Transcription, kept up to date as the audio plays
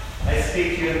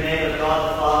speak to you in the name of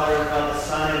God the Father, God the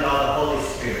Son, and God the Holy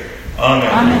Spirit. Amen.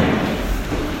 Amen.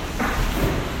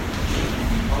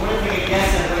 I want to take a guess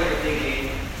at what you're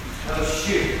thinking. Oh,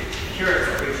 shoot.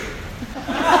 Curate's preaching.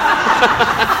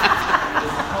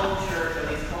 This cold church and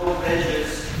these cold benches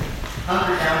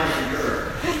hunkered down and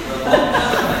endure for a long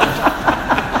time.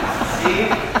 See?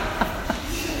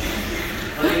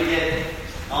 Let me get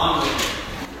on with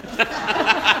it.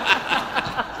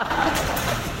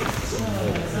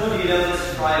 Some of you know this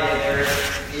Friday there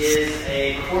is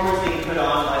a performance being put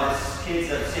on by the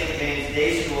kids of St. James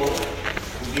Day School. It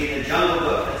will be the Jungle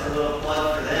Book. That's a little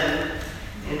plug for them.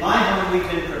 In my home, we've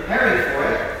been preparing for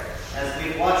it as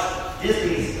we've watched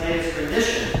Disney's latest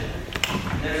rendition.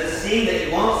 And there's a scene that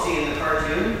you won't see in the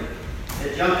cartoon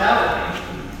that jumped out at me.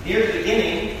 Near the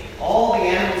beginning, all the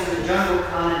animals in the jungle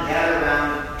come and gather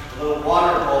around a little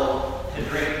water bowl to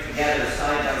drink together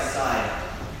side by side,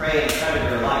 prey and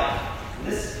predator alike. And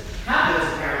this happens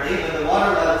apparently when the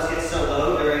water levels get so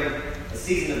low during a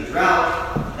season of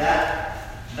drought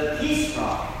that the Peace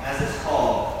Rock, as it's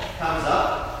called, comes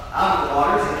up out of the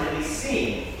waters and can be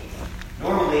seen.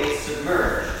 Normally it's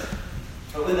submerged.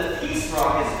 But when the Peace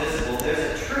Rock is visible,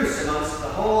 there's a truce amongst the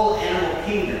whole animal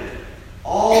kingdom.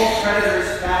 All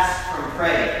predators fast from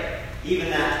prey, even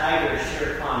that tiger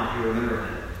Shere Khan, if you remember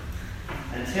him.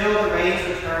 Until the rains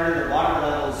return and the water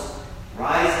levels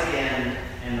rise again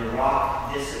and the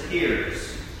rock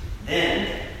disappears.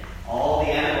 Then all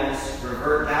the animals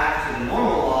revert back to the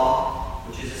normal law,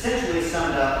 which is essentially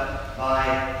summed up by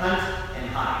hunt and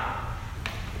hide.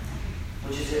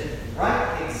 Which is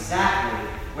right exactly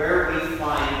where we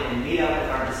find and meet up with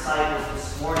our disciples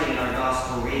this morning in our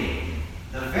gospel reading.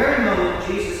 The very moment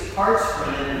Jesus parts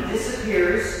from them and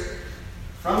disappears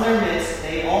from their midst,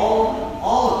 they all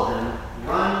of them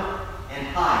run and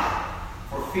hide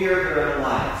for fear of their own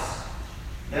lives.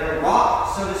 Their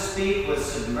rock, so to speak, was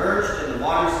submerged in the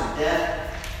waters of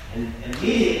death, and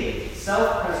immediately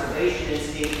self-preservation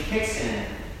instinct kicks in,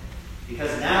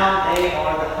 because now they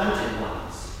are the hunted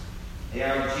ones. They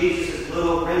are Jesus'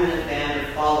 little remnant band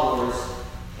of followers,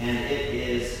 and it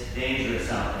is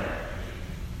dangerous out there.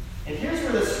 And here's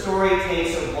where the story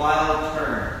takes a wild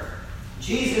turn.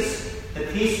 Jesus, the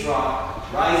Peace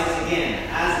Rock, rises again.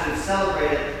 As we've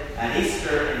celebrated at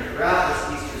Easter and throughout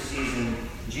this Easter season,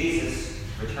 Jesus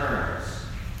returns.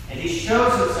 And he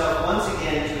shows himself once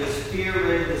again to his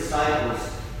fear-ridden disciples.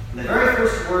 And the very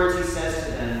first words he says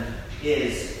to them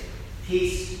is,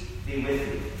 "Peace be with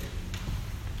you."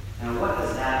 Now, what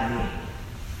does that mean?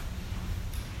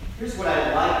 Here's what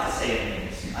I'd like to say it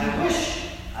means.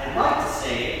 I'd like to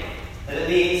say that it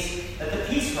means that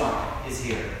the Peace Rock is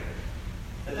here.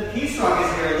 That the Peace Rock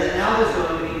is here, and that now there's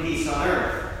going to be peace on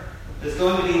earth. There's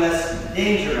going to be less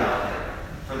danger out there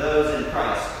for those in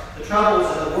Christ. The troubles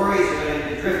and the worries are going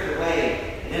to drift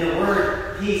away, and in a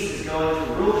word, peace is going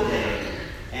to rule the day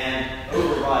and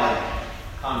override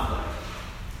conflict.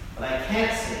 But I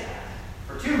can't say that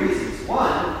for two reasons.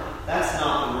 One, that's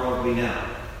not the world we know.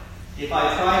 If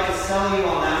I tried to sell you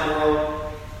on that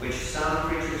world, which some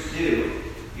preachers do,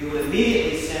 you would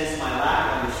immediately sense my lack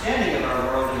of understanding of our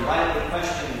world and rightly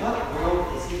question, what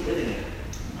world is he living in?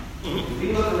 If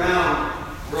we look around,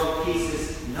 world peace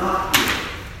is not here,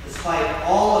 despite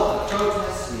all of the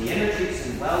protests and the energies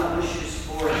and well wishes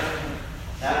for it.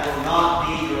 That will not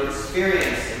be your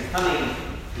experience in coming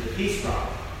to the Peace Rock,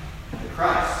 to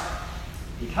Christ.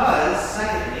 Because,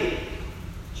 secondly,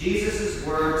 Jesus'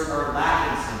 words are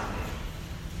lacking something.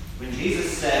 When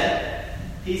Jesus said,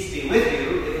 "Peace be with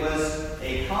you," it was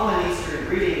a common Eastern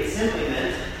greeting that simply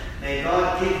meant, "May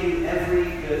God give you every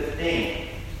good thing."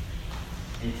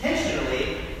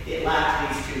 Intentionally, it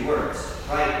lacked these two words,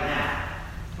 "right now."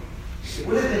 It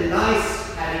would have been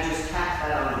nice had he just tacked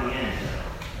that on the end,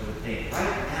 I would think.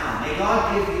 Right now. May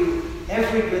God give you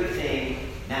every good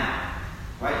thing now.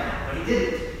 Right now. But he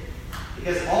didn't.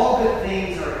 Because all good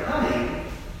things are coming,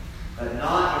 but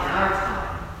not in our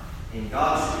time, in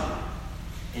God's time,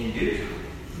 in due time.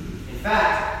 In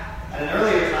fact, at an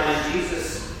earlier time,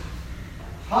 Jesus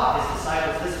taught his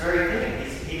disciples this very thing.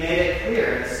 He made it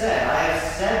clear and said, "I have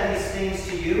said these things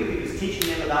to you." He was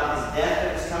teaching them about his death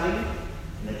that was coming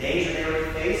and the danger they were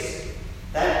to face,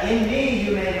 "that in me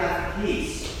you may have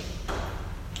peace.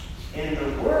 In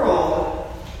the world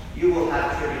you will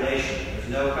have tribulation." There's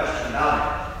no question about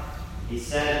it. He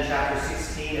said in chapter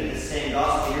 16 of this same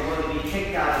gospel, you're going to be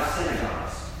kicked out of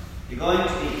synagogues. You're going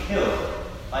to be killed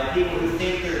by people who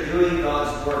think they're doing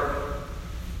God's work.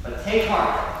 But take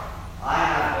heart, I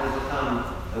have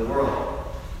overcome the world,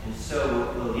 and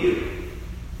so will you.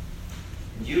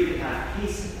 And you can have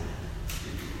peace in that.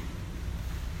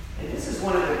 And this is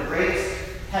one of the greatest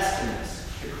testaments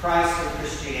to Christ and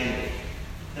Christianity.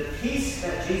 The peace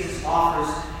that Jesus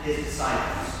offers his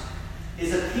disciples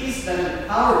is a peace that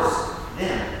empowers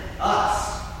them,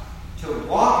 us, to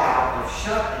walk out of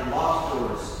shut and locked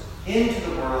doors into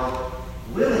the world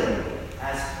willingly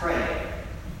as prey,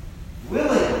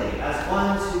 willingly as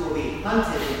ones who will be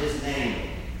hunted in his name.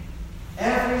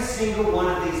 Every single one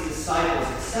of these disciples,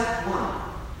 except one,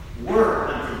 were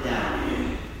hunted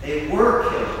down. They were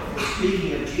killed for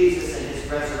speaking of Jesus and his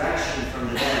resurrection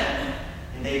from the dead.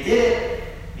 And they did it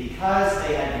because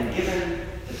they had been given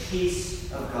the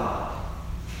peace of God.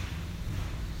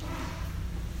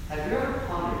 Have you ever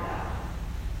pondered that?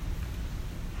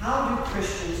 How do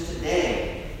Christians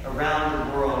today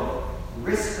around the world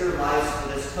risk their lives for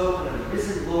this hope of a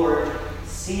risen Lord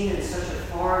seen in such a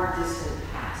far distant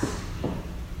past?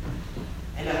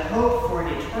 And a hope for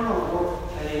an eternal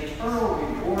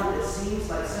reward that seems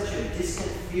like such a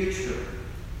distant future.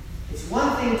 It's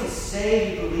one thing to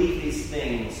say you believe these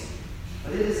things,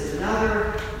 but it is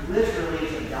another literally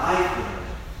to die for them.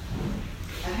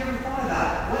 Have you ever thought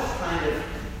about it? What kind of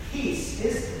peace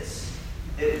is this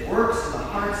that works in the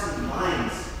hearts and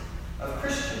minds of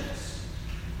Christians?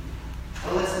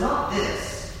 Well, it's not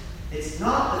this. It's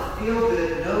not the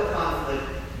feel-good, no-conflict,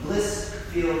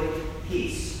 bliss-filled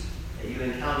peace that you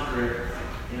encounter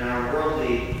in our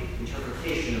worldly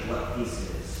interpretation of what peace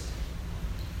is.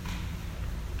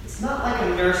 It's not like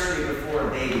a nursery before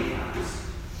a baby comes.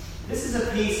 This is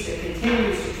a peace that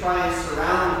continues to try and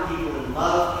surround people in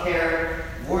love, care,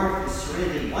 warmth, and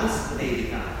serenity once the baby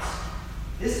comes.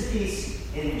 This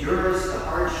peace endures the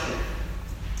hardship.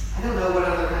 I don't know what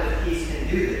other kind of peace can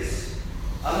do this,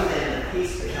 other than the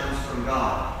peace that comes from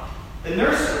God. The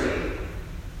nursery,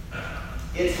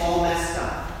 it's all messed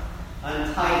up,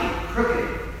 untidy,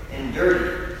 crooked, and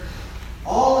dirty.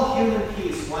 All human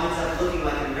peace winds up looking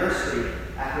like a nursery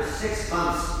after 6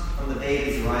 months from the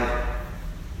baby's arrival.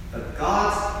 But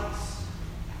God's peace,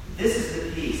 this is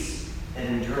the peace that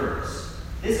endures.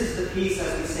 This is the peace,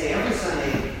 as we say every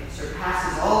Sunday,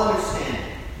 surpasses all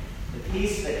understanding. The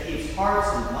peace that keeps hearts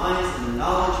and minds in the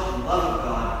knowledge and love of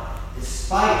God,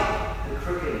 despite the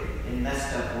crooked and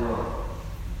messed up world.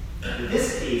 But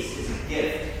this peace is a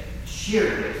gift,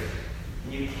 sheer gift.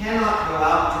 And you cannot go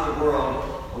out into the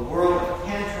world, a world of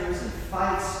tantrums and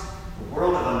fights, a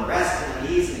world of unrest and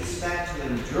unease, and expect to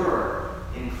endure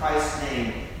in Christ's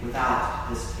name without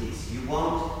this peace. You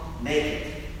won't make it.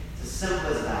 It's as simple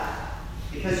as that.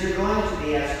 Because you're going to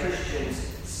be, as Christians,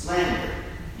 slandered,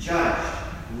 judged,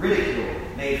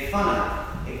 ridiculed, made fun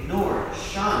of, ignored,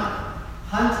 shunned,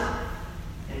 hunted,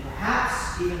 and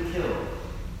perhaps even killed.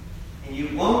 And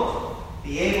you won't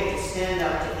be able to stand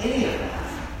up to any of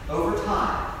that over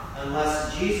time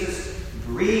unless Jesus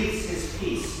breathes his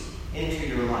peace into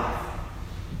your life.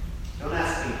 Don't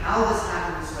ask me how this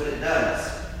happens, but it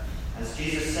does. As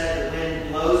Jesus said, the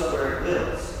wind blows where it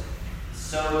wills.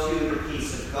 So too the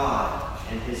peace of God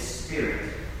and his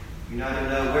Spirit. You neither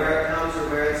know where it comes or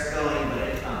where it's going, but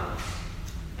it comes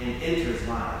and enters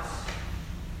lives.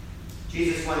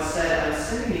 Jesus once said, I'm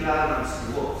sending you out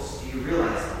amongst wolves. Do you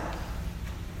realize that?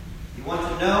 You want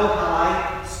to know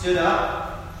how I stood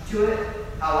up to it?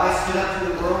 How I stood up to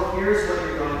the world? Here's what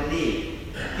you're going to need.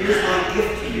 Here's my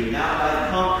gift to you now that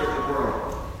I've conquered the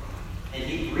world. And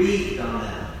he breathed on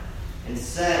them and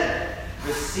said,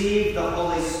 receive the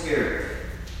Holy Spirit.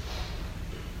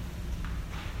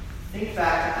 Think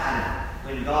back to Adam,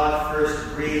 when God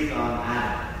first breathed on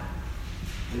Adam.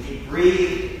 When he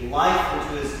breathed life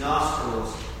into his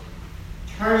nostrils,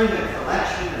 turning a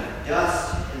collection of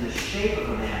dust in the shape of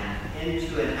a man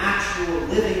into an actual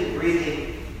living,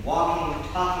 breathing, walking,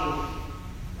 talking,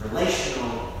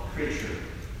 relational creature.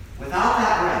 Without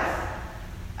that breath,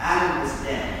 Adam was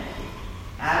dead.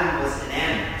 Adam was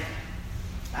inanimate.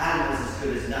 Adam was as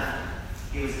good as nothing.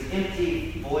 He was an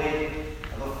empty void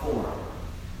of a form.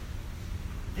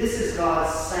 This is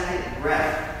God's second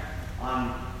breath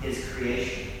on his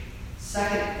creation.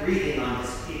 Second breathing on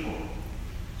his people.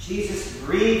 Jesus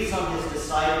breathes on his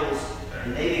disciples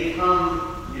and they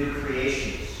become new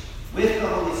creations. With the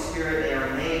Holy Spirit they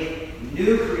are made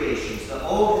new creations. The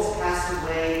old has passed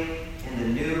away and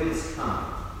the new has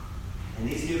come. And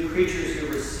these new creatures who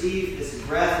receive this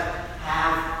breath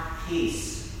have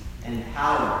peace and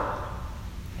power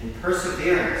and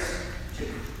perseverance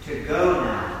to go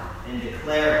now and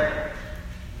declare him.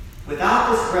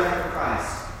 Without this breath of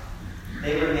Christ,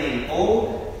 they remain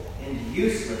old and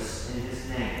useless in his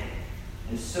name.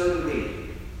 And so do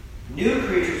we. New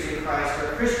creatures in Christ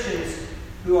are Christians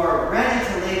who are ready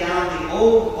to lay down the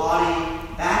old body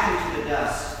back into the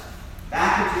dust,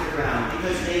 back into the ground,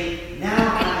 because they now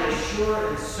have a sure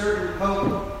and certain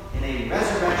hope in a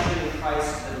resurrection in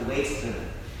Christ awaits them.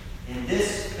 And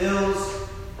this fills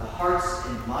the hearts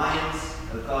and minds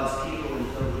of God's people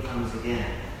until he comes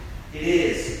again. It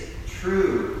is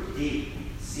true,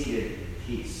 deep-seated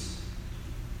peace.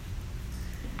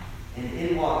 And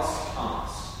in walks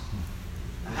Thomas.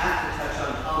 I have to touch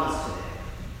on Thomas today.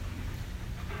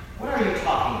 What are you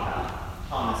talking about?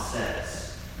 Thomas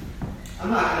says. I'm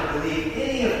not going to believe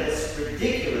any of this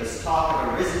ridiculous talk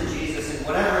of a risen Jesus and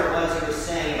whatever it was you were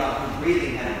saying about him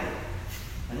breathing heavily.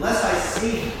 Unless I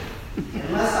see him,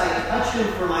 unless I touch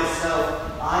him for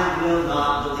myself, I will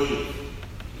not believe.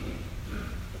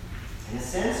 In a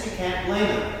sense, you can't blame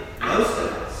him. Most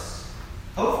of us,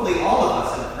 hopefully all of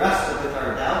us, have wrestled with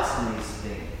our doubts in these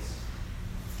things.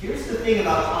 Here's the thing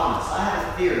about Thomas. I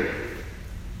have a theory.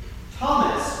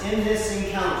 Thomas, in this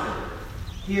encounter,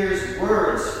 hears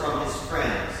words from his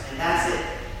friends, and that's it.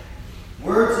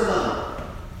 Words alone.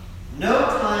 No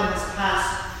time has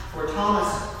passed for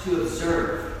Thomas to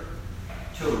observe,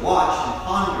 to watch and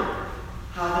ponder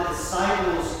how the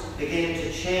disciples begin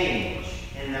to change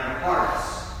in their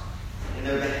hearts, in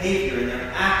their behavior, in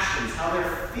their actions, how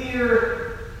their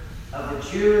fear of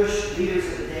the Jewish leaders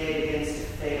of the day begins to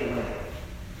fade away.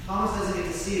 Thomas doesn't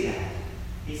get to see that.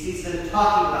 He sees them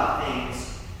talking about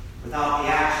things without the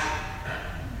action.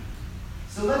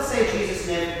 So let's say Jesus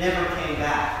never came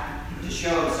back to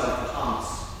show himself to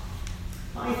Thomas.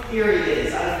 My theory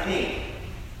is, I think,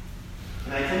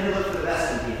 and I tend to look for the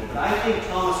best in people, but I think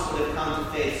Thomas would have come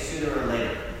to faith sooner or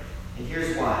later. And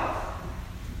here's why.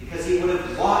 Because he would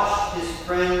have watched his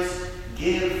friends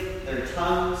give their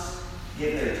tongues,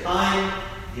 give their time,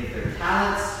 give their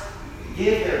talents,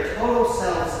 give their total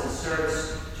selves in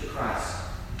service to Christ.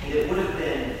 And it would have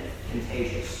been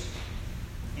contagious.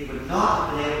 He would not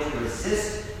have been able to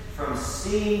resist from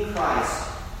seeing Christ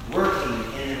working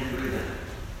in and through them.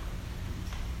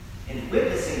 And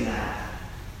witnessing that,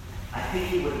 I think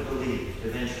he would have believed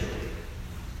eventually.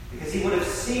 Because he would have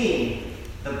seen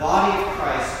the body of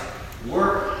Christ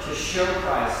work to show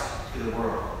Christ to the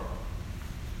world.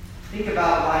 Think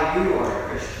about why you are a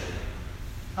Christian.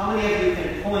 How many of you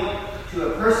can point to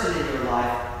a person in your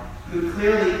life who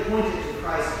clearly pointed to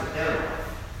Christ with their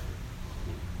life?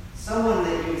 Someone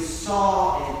that you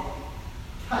saw and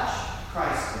touched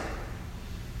Christ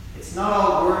in. It's not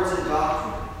all words and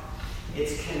doctrine.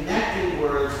 It's connecting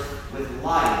words with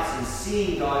lives and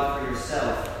seeing God for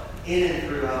yourself in and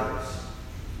through others.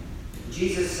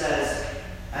 Jesus says,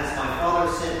 "As my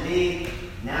Father sent me,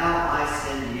 now I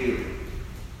send you."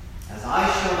 As I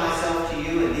show myself to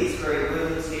you in these very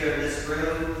wounds here in this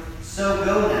room, so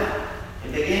go now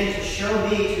and begin to show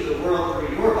me to the world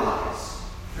through your bodies,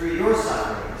 through your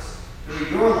sufferings, through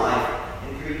your life,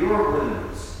 and through your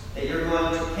wounds that you're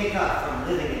going to pick up from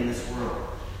living in this world.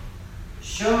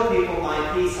 Show people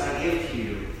my peace I give to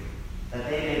you, that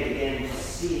they may begin to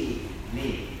see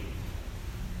me.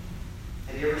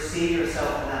 Have you ever seen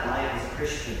yourself in that light as a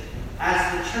Christian?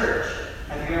 As the church,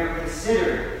 have you ever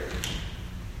considered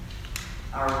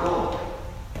our role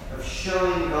of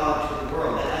showing God to the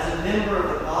world? That as a member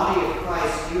of the body of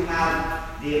Christ, you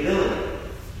have the ability,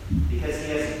 because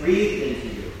he has breathed into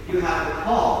you. You have the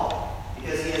call,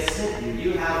 because he has sent you.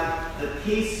 You have the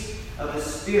peace of the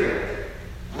Spirit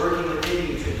working within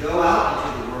you to go out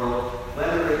into the world,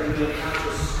 whether you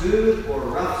encounter smooth or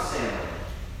rough sailing,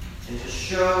 and to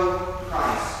show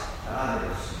Christ to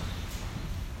others.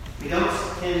 We don't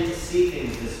tend to see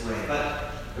things this way,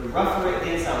 but the rougher it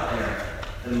gets out there,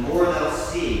 the more they'll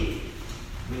see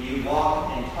when you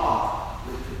walk and talk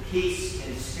with the peace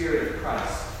and Spirit of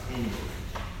Christ in you.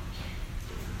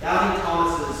 Doubting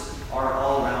Thomases are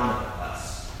all around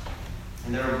us,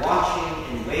 and they're watching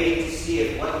and waiting to see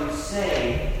if what you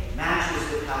say matches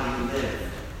with how you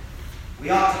live. We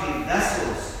ought to be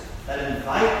vessels that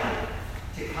invite them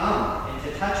to come and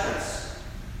to touch us,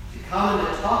 to come and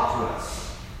to talk to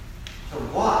us, to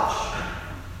watch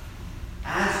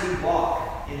as you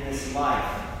walk in this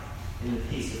life in the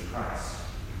peace of Christ.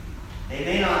 They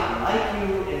may not like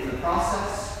you in the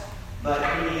process, but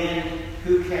in the end,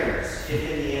 who cares if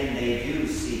in the end they do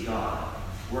see God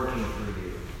working through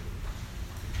you?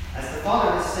 As the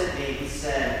Father has sent me, he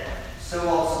said, so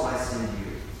also I send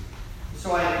you.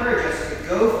 So I encourage us to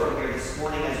go from here this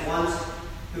morning as ones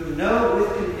who know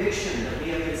with conviction